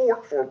build a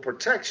fort for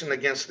protection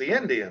against the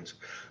Indians.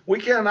 We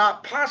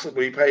cannot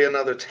possibly pay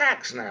another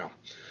tax now.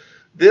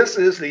 This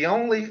is the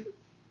only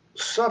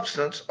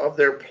substance of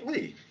their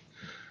plea.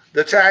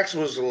 The tax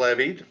was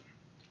levied.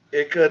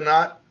 It could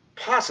not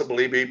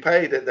possibly be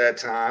paid at that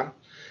time.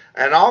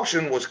 An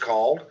auction was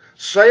called.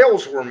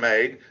 Sales were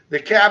made. The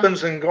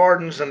cabins and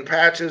gardens and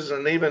patches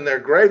and even their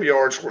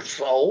graveyards were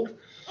sold.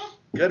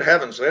 Good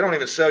heavens, they don't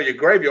even sell you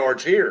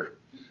graveyards here.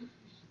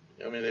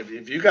 I mean,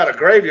 if you got a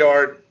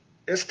graveyard,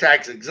 it's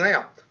tax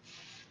exempt.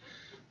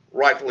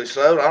 Rightfully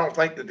so. I don't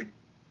think that the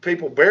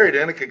people buried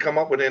in it could come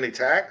up with any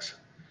tax.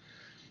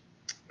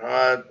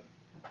 I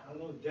don't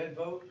know, dead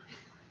vote?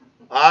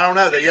 I don't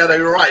know. Yeah, they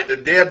were right. The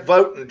dead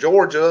vote in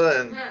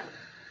Georgia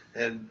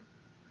and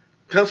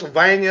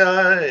Pennsylvania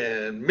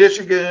and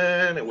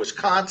Michigan and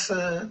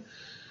Wisconsin,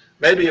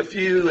 maybe a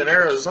few in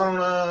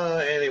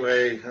Arizona.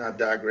 Anyway, I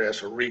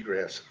digress or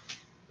regress,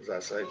 as I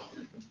say.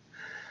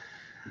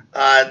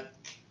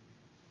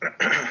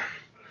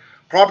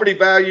 Property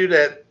valued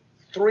at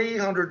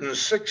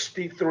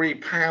 363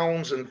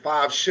 pounds and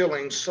 5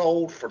 shillings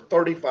sold for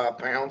 35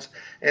 pounds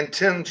and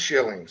 10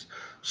 shillings.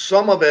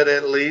 Some of it,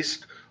 at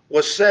least,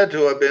 was said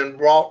to have been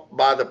bought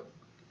by the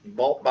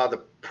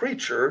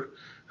preacher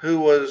who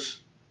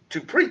was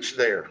to preach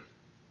there.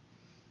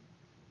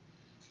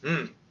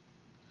 That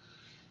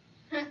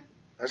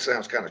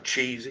sounds kind of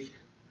cheesy.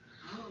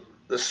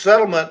 The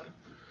settlement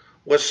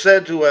was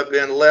said to have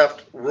been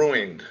left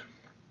ruined.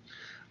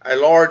 A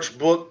large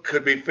book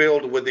could be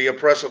filled with the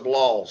oppressive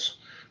laws,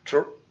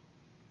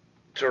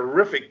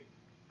 terrifically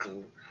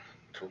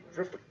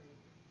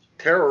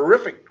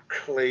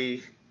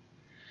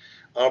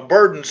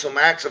burdensome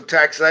acts of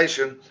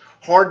taxation,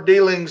 hard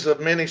dealings of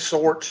many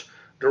sorts,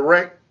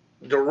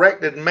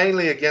 directed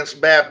mainly against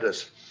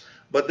Baptists.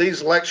 But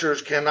these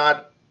lectures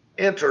cannot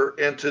enter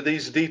into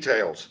these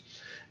details.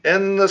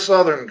 In the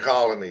southern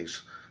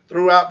colonies,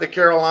 throughout the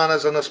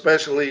Carolinas and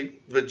especially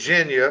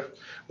Virginia,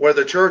 where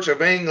the Church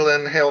of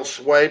England held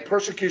sway,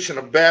 persecution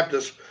of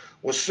Baptists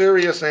was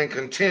serious and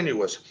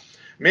continuous.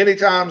 Many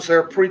times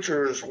their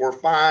preachers were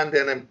fined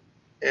and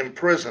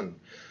imprisoned.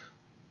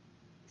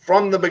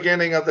 From the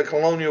beginning of the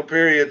colonial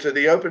period to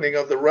the opening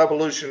of the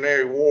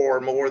Revolutionary War,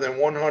 more than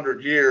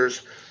 100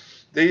 years,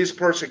 these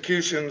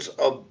persecutions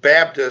of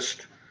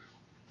Baptists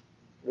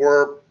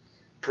were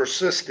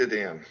persisted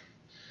in.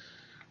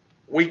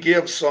 We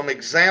give some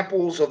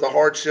examples of the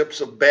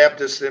hardships of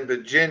Baptists in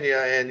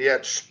Virginia, and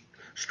yet,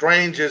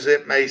 strange as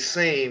it may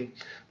seem,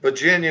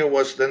 Virginia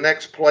was the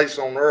next place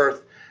on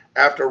earth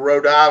after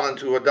Rhode Island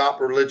to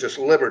adopt religious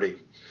liberty.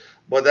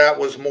 But that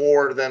was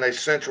more than a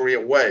century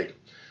away.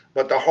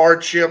 But the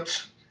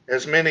hardships,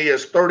 as many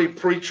as 30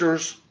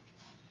 preachers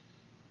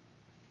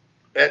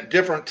at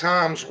different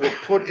times were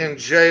put in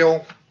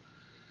jail,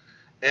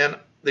 and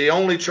the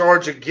only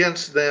charge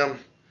against them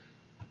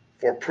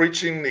for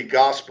preaching the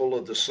gospel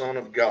of the Son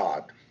of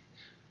God.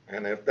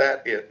 And if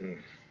that isn't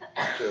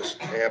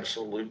just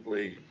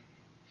absolutely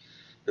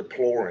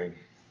deploring.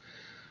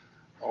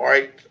 All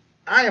right,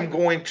 I am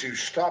going to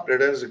stop there.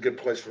 That is a good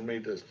place for me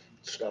to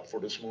stop for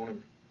this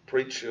morning.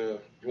 Preach, you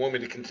want me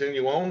to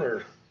continue on,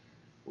 or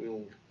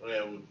we'll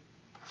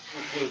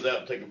close out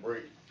and take a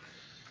break.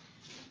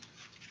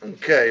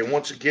 Okay, and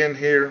once again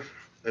here,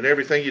 in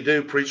everything you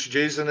do, preach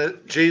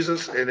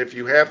Jesus, and if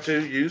you have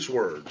to, use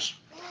words.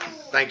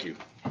 Thank you.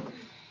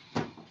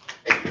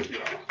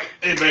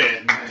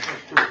 Amen. That's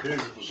pretty heavy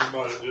for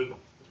somebody that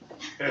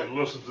hadn't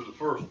listened to the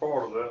first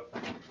part of that.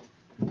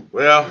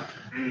 Well,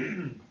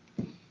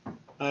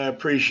 I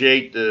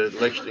appreciate the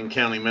Lexington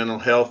County Mental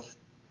Health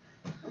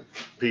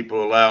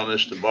people allowing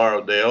us to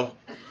borrow Dale.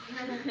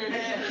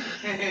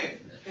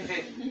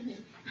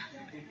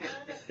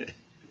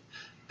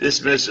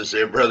 Dismiss us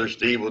there, Brother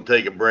Steve. We'll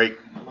take a break.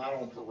 I'm out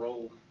on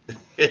parole. Well,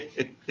 God,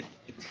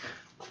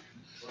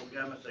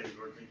 my Savior,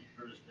 Lord, thank you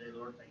for this day,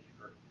 Lord. Thank you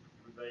for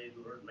everybody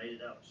who made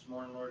it out this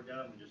morning, Lord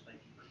God. We just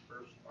thank you for the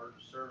first part of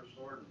the service,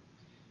 Lord. And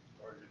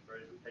Lord, we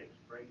pray that we take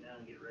this break now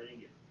and get ready and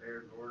get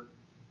prepared, Lord,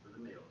 for the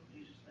meal. In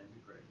Jesus' name we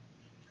pray.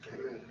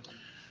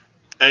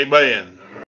 Amen. Amen.